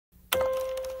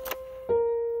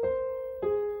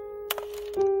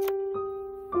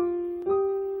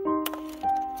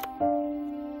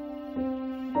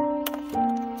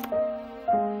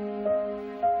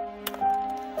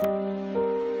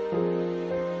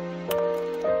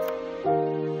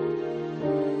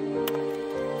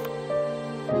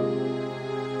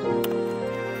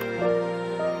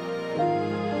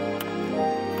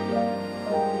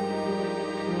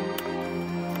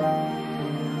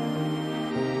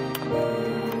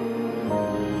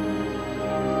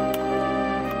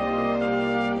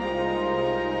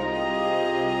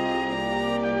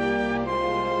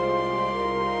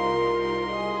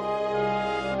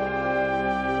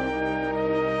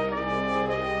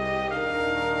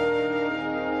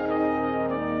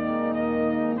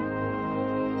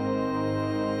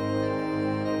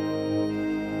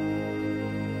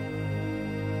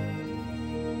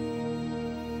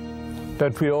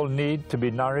Don't we all need to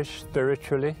be nourished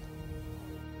spiritually?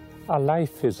 Our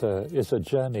life is a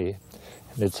journey.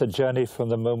 And it's a journey from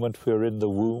the moment we're in the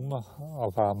womb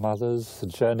of our mothers, a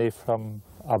journey from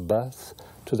our birth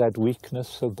to that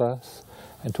weakness of birth,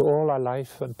 and to all our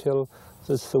life until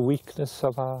there's the weakness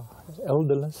of our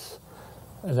elderliness,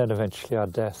 and then eventually our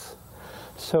death.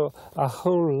 So our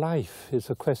whole life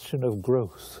is a question of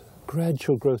growth,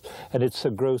 gradual growth, and it's a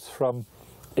growth from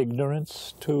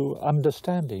ignorance to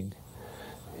understanding.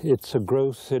 It's a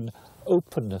growth in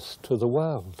openness to the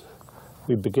world.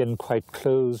 We begin quite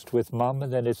closed with Mum,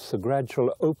 and then it's the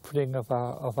gradual opening of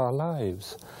our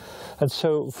lives. And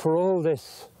so for all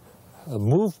this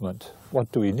movement,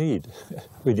 what do we need?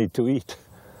 We need to eat.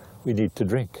 We need to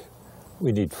drink.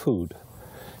 We need food.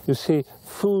 You see,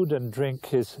 food and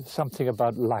drink is something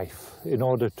about life. In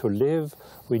order to live,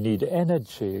 we need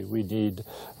energy. We need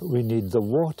the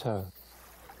water.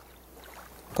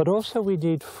 But also we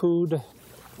need food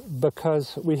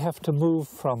because we have to move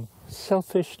from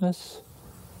selfishness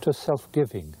to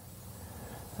self-giving.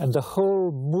 And the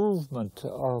whole movement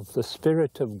of the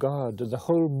Spirit of God, the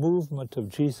whole movement of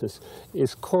Jesus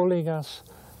is calling us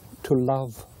to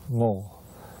love more,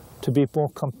 to be more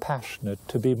compassionate,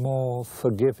 to be more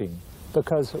forgiving.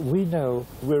 Because we know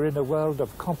we're in a world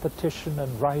of competition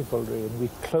and rivalry, and we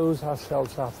close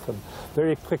ourselves up, and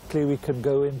very quickly we can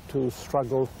go into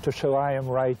struggle to show I am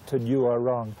right and you are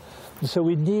wrong. And so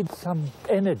we need some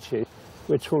energy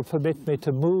which will permit me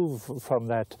to move from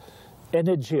that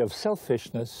energy of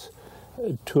selfishness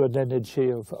to an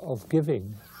energy of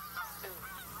giving.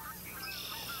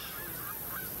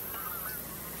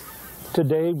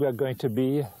 Today we're going to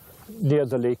be near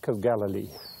the Lake of Galilee,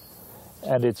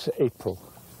 and it's April.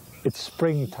 It's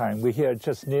springtime. We're here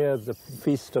just near the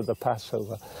feast of the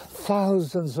Passover.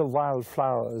 Thousands of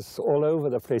wildflowers all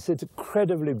over the place. It's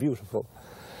incredibly beautiful.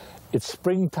 It's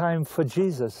springtime for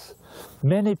Jesus.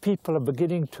 Many people are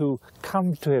beginning to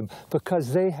come to him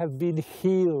because they have been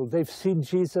healed. They've seen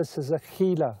Jesus as a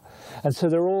healer. And so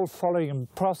they're all following him,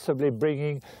 possibly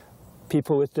bringing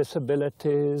people with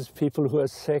disabilities, people who are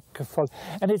sick.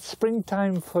 And it's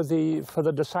springtime for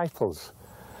the disciples.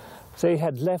 They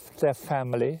had left their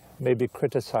family, maybe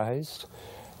criticized,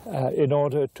 in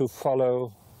order to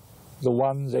follow the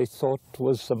one they thought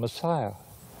was the Messiah.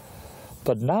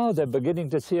 But now they're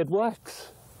beginning to see it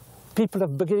works. People are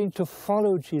beginning to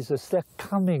follow Jesus. They're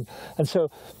coming. And so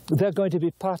they're going to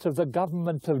be part of the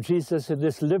government of Jesus in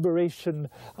this liberation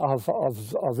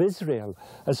of Israel.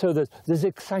 And so there's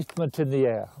excitement in the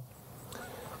air.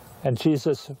 And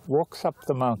Jesus walks up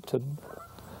the mountain,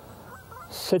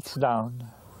 sits down,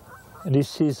 and he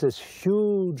sees this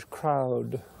huge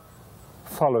crowd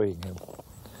following him.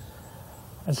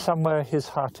 And somewhere his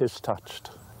heart is touched.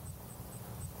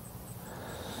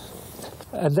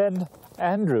 And then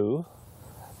Andrew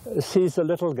sees a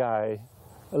little guy,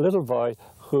 a little boy,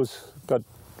 who's got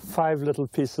 5 little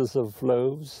pieces of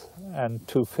loaves and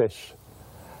 2 fish.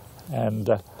 And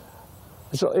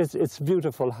so it's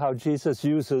beautiful how Jesus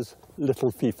uses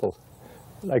little people,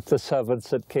 like the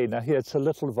servants at Cana. Here it's a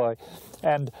little boy.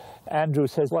 And Andrew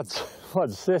says,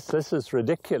 what's this? This is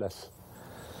ridiculous.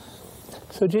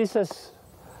 So Jesus,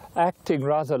 acting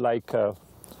rather like a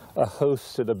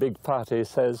host at a big party,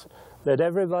 says, let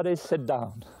everybody sit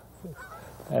down.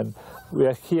 And we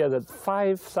are here at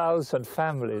 5,000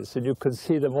 families, and you can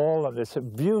see them all on this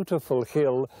beautiful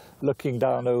hill looking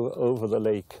down over the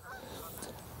lake.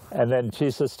 And then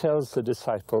Jesus tells the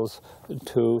disciples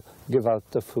to give out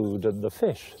the food and the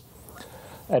fish.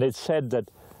 And it's said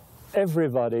that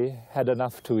everybody had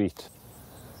enough to eat.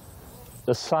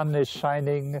 The sun is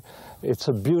shining, it's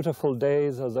a beautiful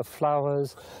day, there's the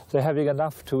flowers, they're having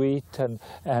enough to eat and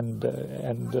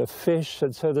fish,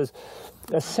 and so there's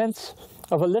a sense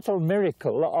of a little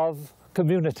miracle of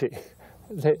community.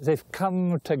 They've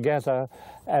come together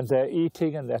and they're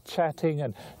eating and they're chatting,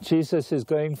 and Jesus is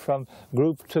going from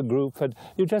group to group, and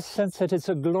you just sense that it's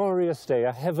a glorious day,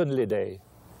 a heavenly day.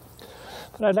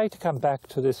 But I'd like to come back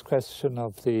to this question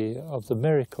of the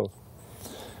miracle.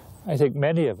 I think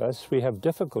many of us, we have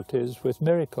difficulties with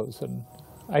miracles, and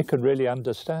I can really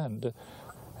understand.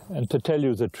 And to tell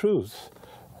you the truth,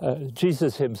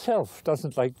 Jesus himself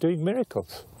doesn't like doing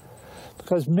miracles,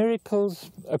 because miracles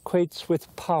equates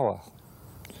with power.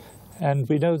 And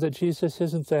we know that Jesus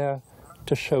isn't there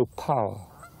to show power.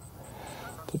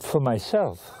 But for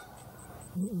myself,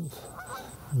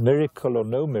 miracle or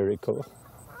no miracle,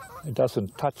 it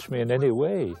doesn't touch me in any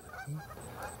way.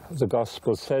 The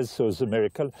gospel says there was a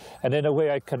miracle, and in a way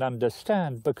I can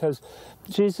understand, because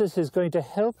Jesus is going to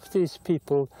help these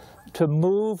people to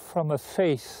move from a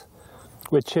faith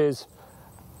which is,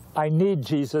 I need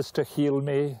Jesus to heal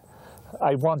me,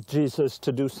 I want Jesus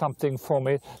to do something for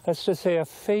me. Let's just say a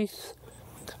faith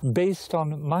based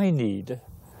on my need,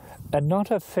 and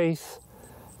not a faith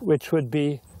which would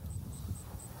be,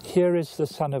 here is the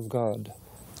Son of God,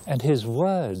 and his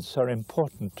words are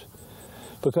important,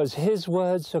 because his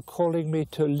words are calling me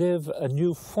to live a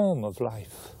new form of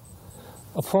life,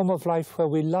 a form of life where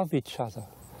we love each other,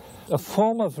 a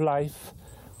form of life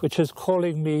which is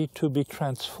calling me to be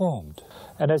transformed.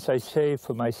 And as I say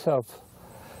for myself,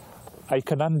 I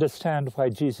can understand why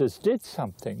Jesus did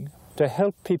something to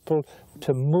help people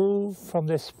to move from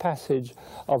this passage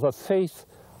of a faith,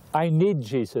 I need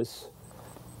Jesus,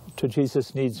 to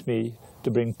Jesus needs me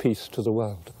to bring peace to the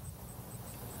world.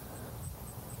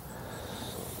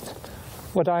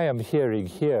 What I am hearing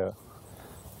here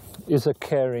is a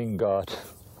caring God,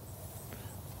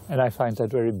 and I find that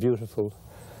very beautiful.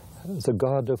 The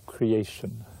God of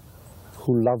creation,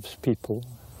 who loves people,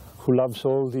 who loves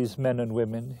all these men and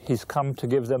women. He's come to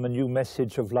give them a new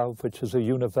message of love, which is a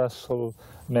universal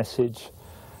message,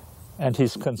 and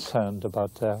he's concerned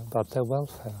about their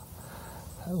welfare.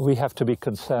 We have to be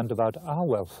concerned about our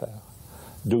welfare.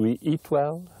 Do we eat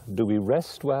well? Do we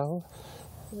rest well?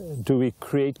 Do we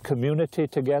create community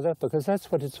together? Because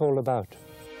that's what it's all about.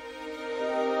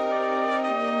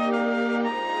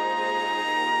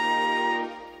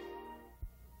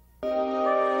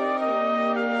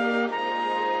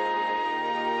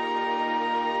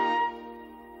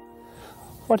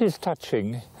 What is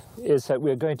touching is that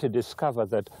we're going to discover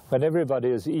that when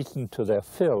everybody has eaten to their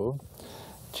fill,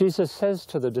 Jesus says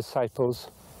to the disciples,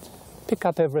 pick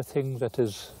up everything that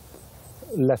is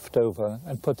left over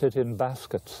and put it in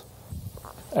baskets.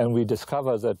 And we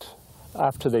discover that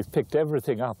after they've picked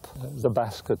everything up, the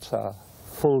baskets are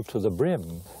full to the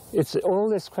brim. It's all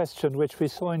this question which we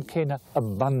saw in Cana,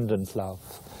 abundant love.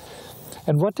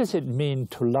 And what does it mean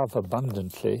to love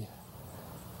abundantly?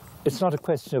 It's not a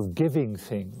question of giving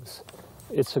things,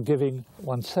 it's a giving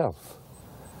oneself.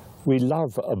 We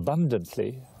love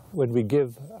abundantly when we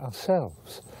give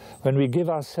ourselves, when we give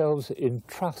ourselves in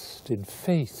trust, in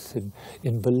faith,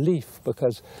 in belief,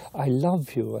 because I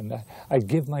love you and I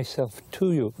give myself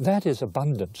to you. That is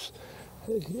abundance.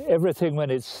 Everything,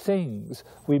 when it's things,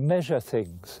 we measure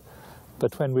things,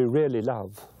 but when we really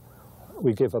love,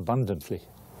 we give abundantly.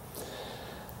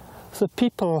 The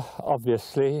people,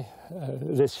 obviously,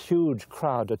 this huge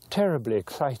crowd, are terribly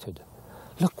excited.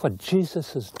 Look what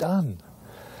Jesus has done.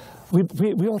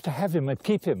 We ought to have him and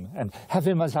keep him and have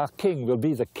him as our king. We'll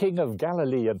be the king of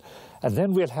Galilee, and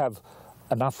then we'll have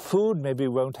enough food, maybe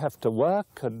we won't have to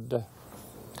work. And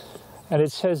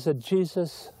it says that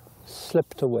Jesus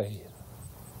slipped away.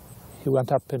 He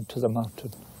went up into the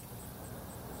mountain.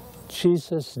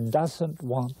 Jesus doesn't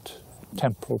want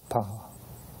temporal power.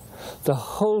 The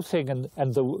whole thing,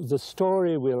 and the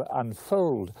story will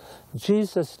unfold.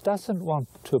 Jesus doesn't want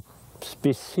to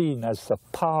be seen as the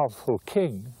powerful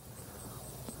king.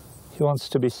 He wants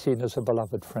to be seen as a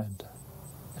beloved friend.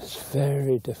 It's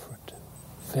very different,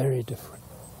 very different.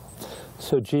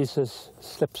 So Jesus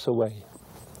slips away.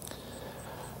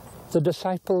 The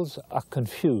disciples are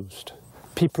confused.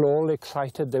 People are all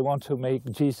excited. They want to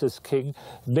make Jesus king.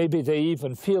 Maybe they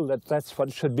even feel that that's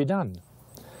what should be done.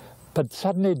 But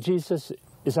suddenly Jesus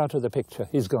is out of the picture.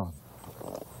 He's gone.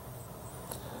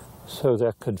 So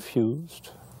they're confused.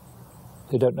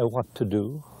 They don't know what to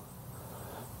do.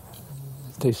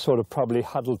 They sort of probably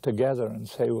huddle together and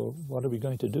say, well, what are we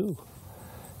going to do?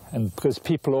 And because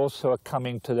people also are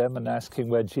coming to them and asking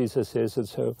where Jesus is, and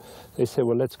so they say,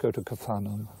 well, let's go to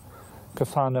Capharnaum.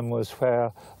 Capharnaum was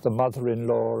where the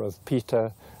mother-in-law of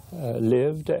Peter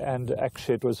lived, and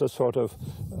actually it was a sort of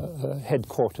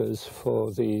headquarters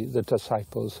for the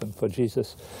disciples and for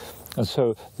Jesus. And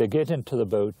so they get into the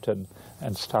boat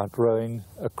and start rowing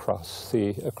across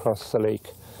the lake.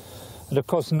 And of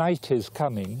course night is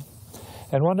coming,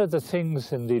 and one of the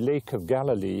things in the Lake of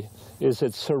Galilee is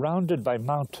it's surrounded by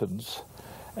mountains,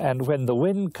 and when the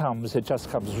wind comes, it just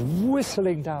comes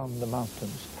whistling down the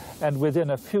mountains, and within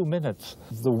a few minutes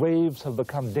the waves have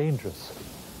become dangerous,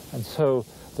 and so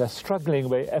they're struggling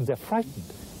away and they're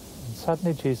frightened. And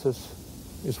suddenly Jesus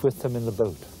is with them in the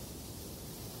boat.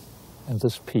 And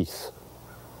there's peace.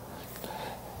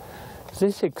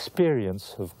 This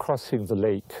experience of crossing the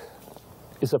lake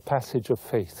is a passage of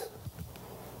faith.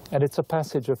 And it's a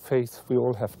passage of faith we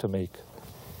all have to make.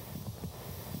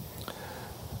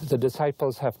 The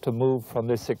disciples have to move from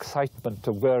this excitement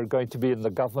of we're going to be in the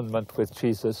government with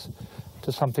Jesus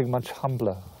to something much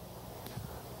humbler,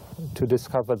 to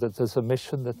discover that there's a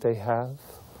mission that they have.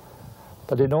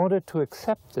 But in order to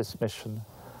accept this mission,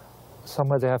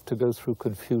 somewhere they have to go through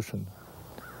confusion.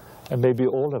 And maybe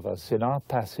all of us, in our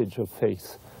passage of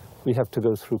faith, We have to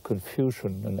go through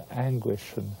confusion and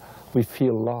anguish, and we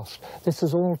feel lost. This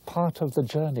is all part of the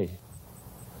journey.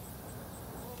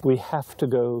 We have to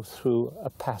go through a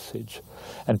passage,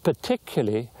 and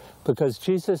particularly because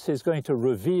Jesus is going to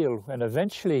reveal, when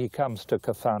eventually he comes to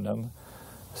Capernaum,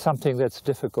 something that's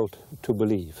difficult to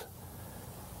believe.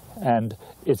 And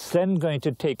it's then going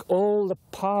to take all the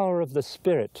power of the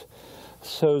Spirit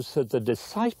so that the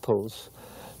disciples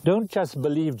don't just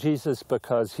believe Jesus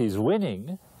because he's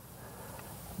winning,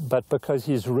 but because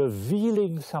he's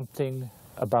revealing something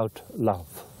about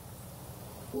love.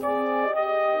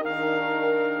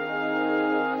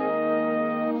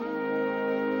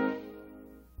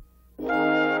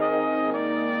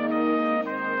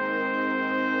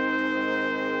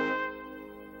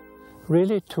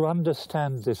 Really, to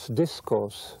understand this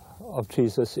discourse of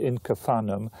Jesus in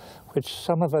Capernaum, which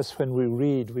some of us, when we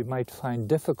read, we might find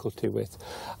difficulty with,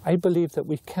 I believe that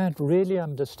we can't really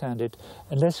understand it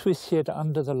unless we see it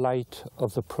under the light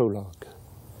of the prologue.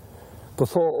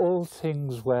 Before all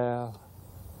things were,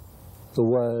 the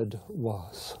Word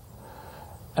was.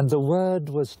 And the Word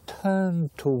was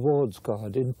turned towards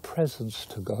God, in presence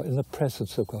to God, in the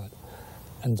presence of God.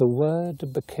 And the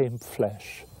Word became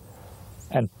flesh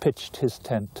and pitched his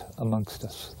tent amongst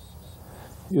us.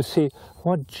 You see,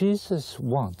 what Jesus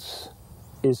wants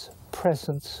is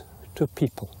presence to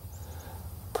people,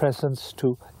 presence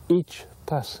to each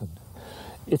person.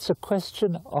 It's a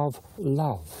question of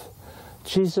love.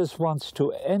 Jesus wants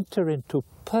to enter into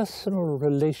personal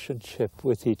relationship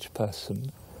with each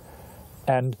person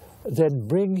and then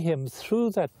bring him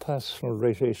through that personal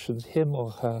relation, him or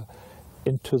her,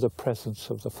 into the presence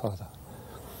of the Father.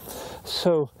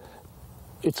 So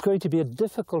it's going to be a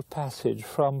difficult passage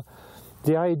from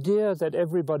the idea that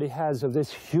everybody has of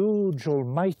this huge,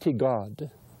 almighty God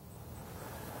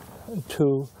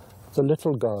to the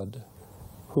little God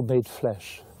who made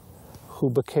flesh, who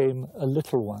became a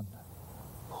little one,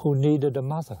 who needed a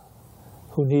mother,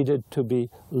 who needed to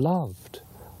be loved,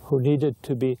 who needed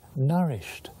to be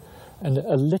nourished, and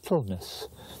a littleness.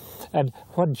 And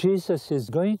what Jesus is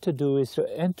going to do is to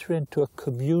enter into a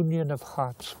communion of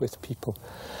hearts with people.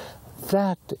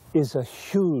 That is a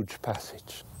huge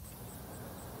passage.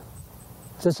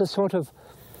 There's a sort of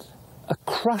a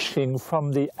crushing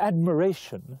from the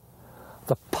admiration,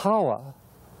 the power,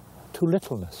 to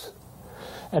littleness.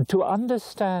 And to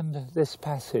understand this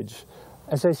passage,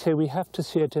 as I say, we have to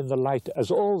see it in the light, as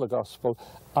all the Gospel,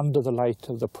 under the light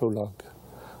of the prologue.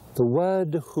 The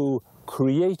Word who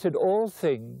created all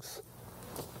things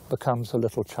becomes a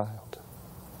little child.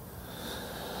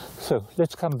 So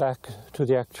let's come back to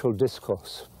the actual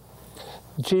discourse.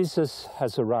 Jesus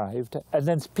has arrived, and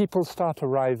then people start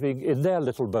arriving in their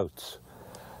little boats.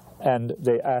 And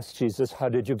they ask Jesus, how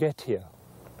did you get here?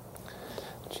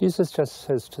 Jesus just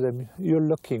says to them, you're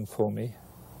looking for me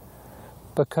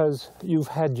because you've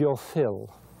had your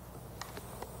fill,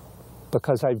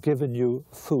 because I've given you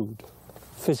food,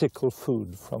 physical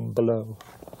food from below.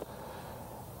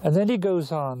 And then he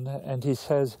goes on and he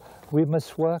says, we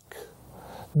must work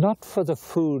not for the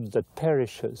food that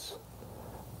perishes,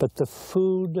 but the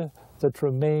food that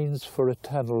remains for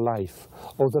eternal life,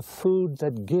 or the food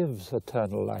that gives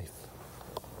eternal life.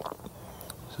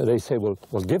 So they say, well,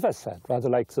 give us that, rather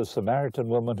like the Samaritan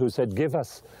woman who said, give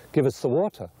us the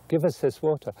water, give us this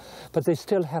water. But they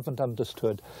still haven't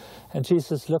understood. And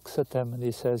Jesus looks at them and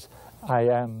he says, I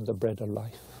am the bread of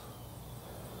life.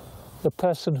 The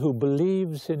person who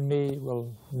believes in me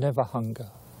will never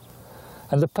hunger.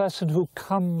 And the person who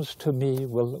comes to me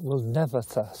will never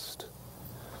thirst.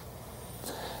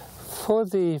 For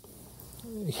the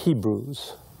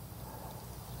Hebrews,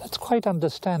 that's quite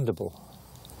understandable,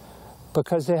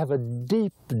 because they have a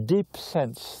deep, deep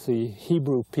sense, the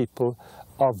Hebrew people,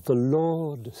 of the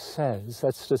Lord says,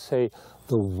 that's to say,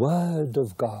 the Word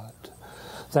of God.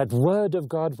 That Word of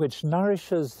God which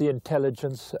nourishes the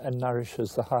intelligence and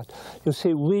nourishes the heart. You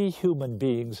see, we human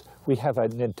beings, we have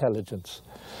an intelligence.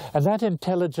 And that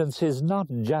intelligence is not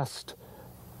just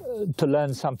to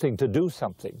learn something to do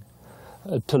something,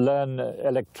 to learn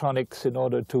electronics in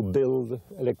order to build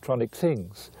electronic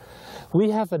things.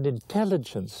 We have an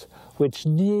intelligence which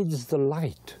needs the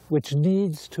light, which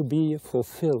needs to be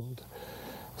fulfilled.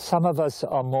 Some of us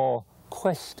are more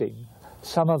questing.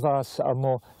 Some of us are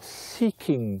more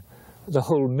seeking the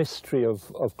whole mystery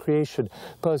of creation,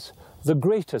 because the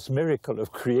greatest miracle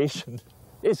of creation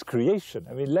is creation.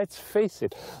 I mean, let's face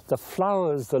it, the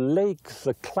flowers, the lakes,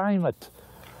 the climate.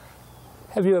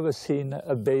 Have you ever seen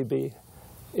a baby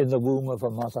in the womb of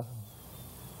a mother?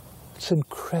 It's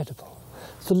incredible.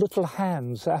 The little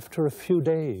hands after a few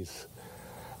days,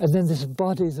 and then this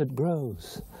body that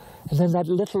grows, and then that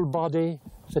little body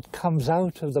that comes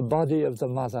out of the body of the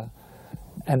mother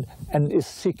and is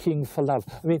seeking for love.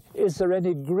 I mean, is there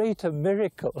any greater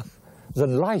miracle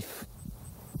than life?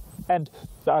 And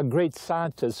our great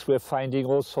scientists, we're finding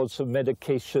all sorts of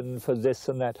medication for this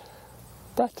and that.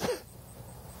 But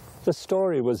the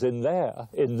story was in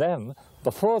them,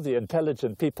 before the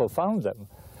intelligent people found them.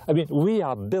 I mean, we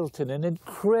are built in an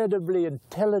incredibly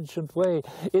intelligent way,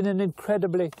 in an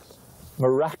incredibly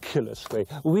miraculous way.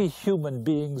 We human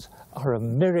beings are a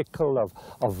miracle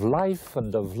of life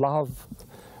and of love.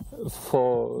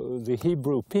 For the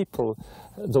Hebrew people,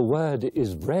 the word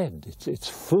is bread. It's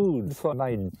food for my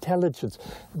intelligence.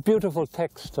 Beautiful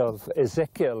text of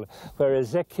Ezekiel, where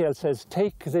Ezekiel says,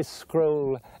 take this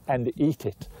scroll and eat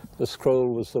it. The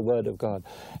scroll was the word of God.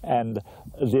 And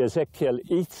the Ezekiel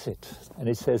eats it, and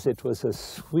he says it was as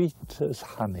sweet as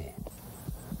honey.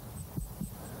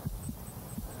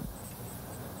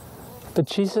 But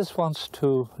Jesus wants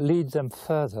to lead them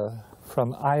further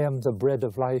from I am the bread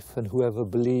of life, and whoever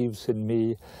believes in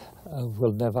me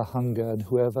will never hunger, and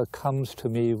whoever comes to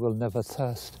me will never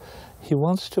thirst. He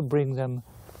wants to bring them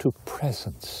to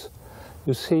presence.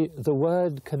 You see, the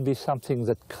word can be something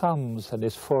that comes and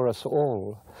is for us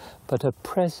all, but a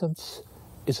presence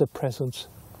is a presence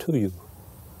to you.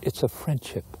 It's a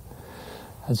friendship.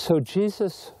 And so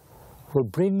Jesus will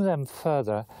bring them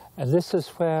further, and this is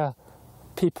where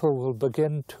people will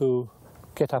begin to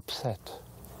get upset,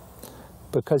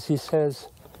 because he says,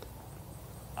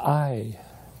 I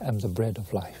am the bread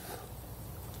of life.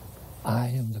 I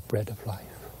am the bread of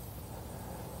life.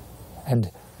 And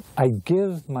I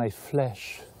give my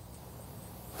flesh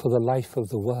for the life of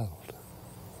the world.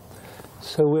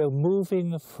 So we're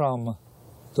moving from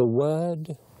the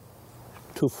Word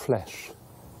to flesh.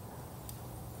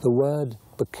 The Word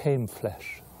became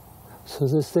flesh. So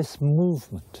there's this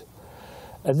movement.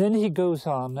 And then he goes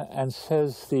on and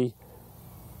says the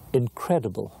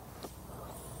incredible.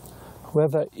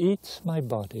 Whoever eats my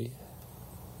body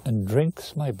and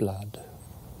drinks my blood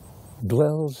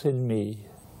dwells in me,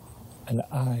 and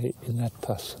I in that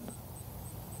person.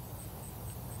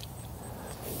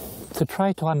 To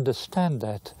try to understand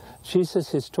that,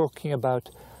 Jesus is talking about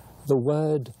the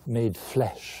Word made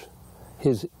flesh,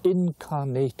 his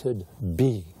incarnated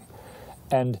being,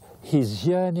 and he's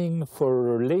yearning for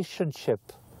a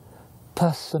relationship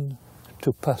person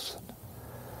to person.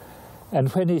 And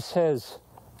when he says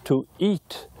to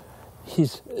eat,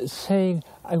 he's saying,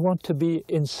 I want to be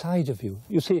inside of you.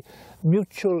 You see,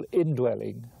 mutual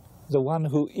indwelling, the one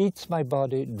who eats my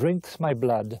body, drinks my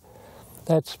blood,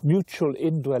 that's mutual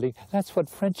indwelling. That's what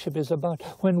friendship is about.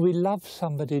 When we love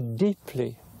somebody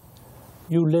deeply,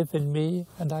 you live in me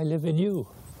and I live in you.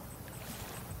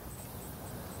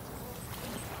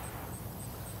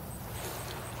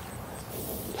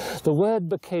 The Word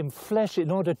became flesh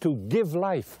in order to give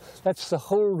life. That's the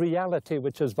whole reality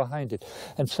which is behind it.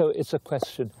 And so it's a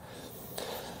question.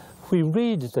 We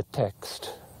read the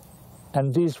text,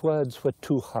 and these words were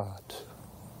too hard,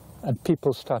 and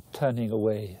people start turning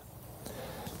away.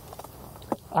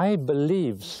 I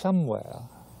believe somewhere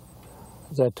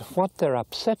that what they're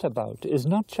upset about is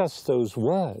not just those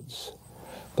words,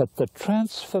 but the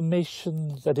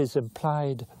transformation that is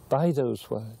implied by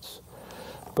those words.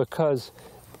 Because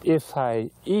if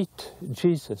I eat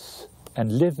Jesus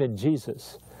and live in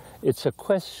Jesus, it's a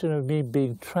question of me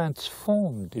being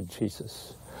transformed in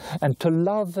Jesus. And to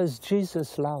love as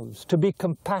Jesus loves, to be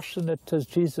compassionate as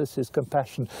Jesus is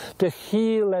compassionate, to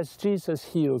heal as Jesus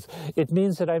heals. It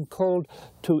means that I'm called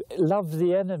to love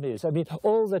the enemies. I mean,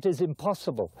 all that is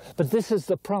impossible. But this is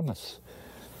the promise.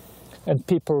 And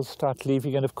people start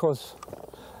leaving. And of course,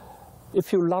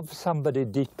 if you love somebody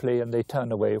deeply and they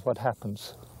turn away, what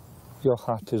happens? Your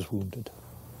heart is wounded.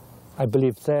 I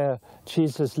believe there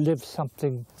Jesus lives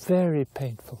something very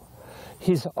painful.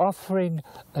 He's offering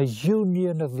a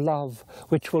union of love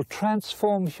which will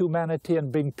transform humanity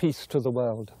and bring peace to the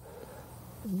world.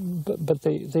 But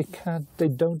they can't, they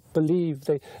don't believe,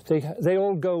 they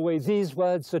all go away. These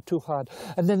words are too hard.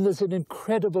 And then there's an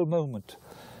incredible moment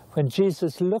when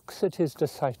Jesus looks at his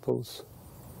disciples.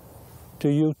 Do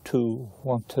you too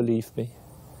want to leave me?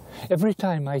 Every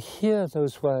time I hear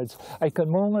those words, I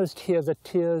can almost hear the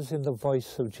tears in the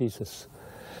voice of Jesus.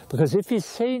 Because if he's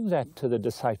saying that to the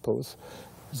disciples,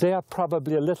 they are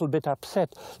probably a little bit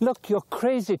upset. Look, you're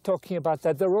crazy talking about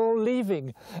that. They're all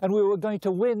leaving, and we were going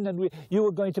to win, and you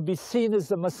were going to be seen as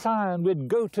the Messiah, and we'd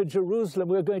go to Jerusalem,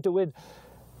 we were going to win.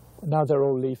 Now they're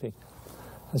all leaving.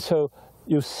 And so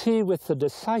you see with the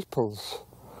disciples,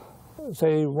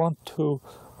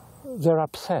 they're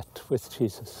upset with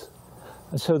Jesus.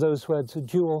 And so those words,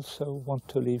 do you also want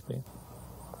to leave me?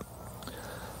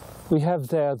 We have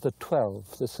there the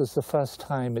 12. This is the first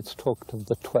time it's talked of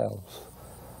the 12.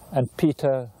 And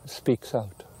Peter speaks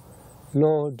out,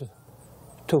 Lord,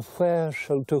 to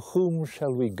whom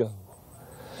shall we go?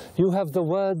 You have the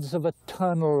words of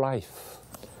eternal life.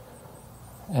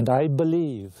 And I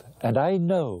believe and I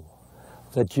know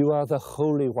that you are the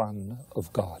Holy One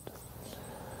of God.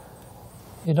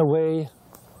 In a way,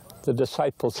 the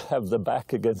disciples have their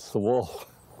back against the wall.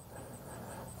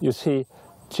 You see,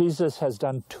 Jesus has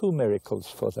done 2 miracles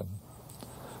for them.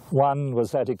 One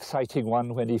was that exciting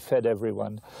one when he fed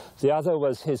everyone. The other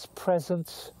was his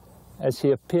presence as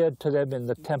he appeared to them in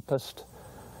the tempest.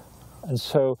 And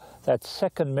so that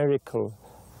second miracle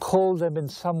called them in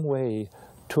some way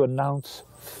to announce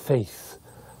faith,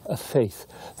 a faith.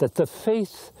 That the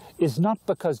faith is not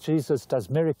because Jesus does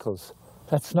miracles.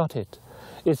 That's not it.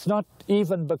 It's not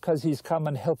even because he's come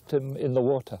and helped him in the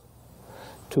water.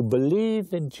 To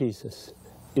believe in Jesus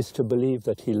is to believe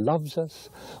that he loves us,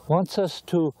 wants us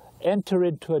to enter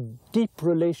into a deep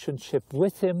relationship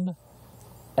with him,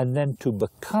 and then to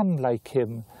become like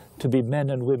him, to be men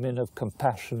and women of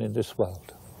compassion in this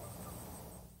world.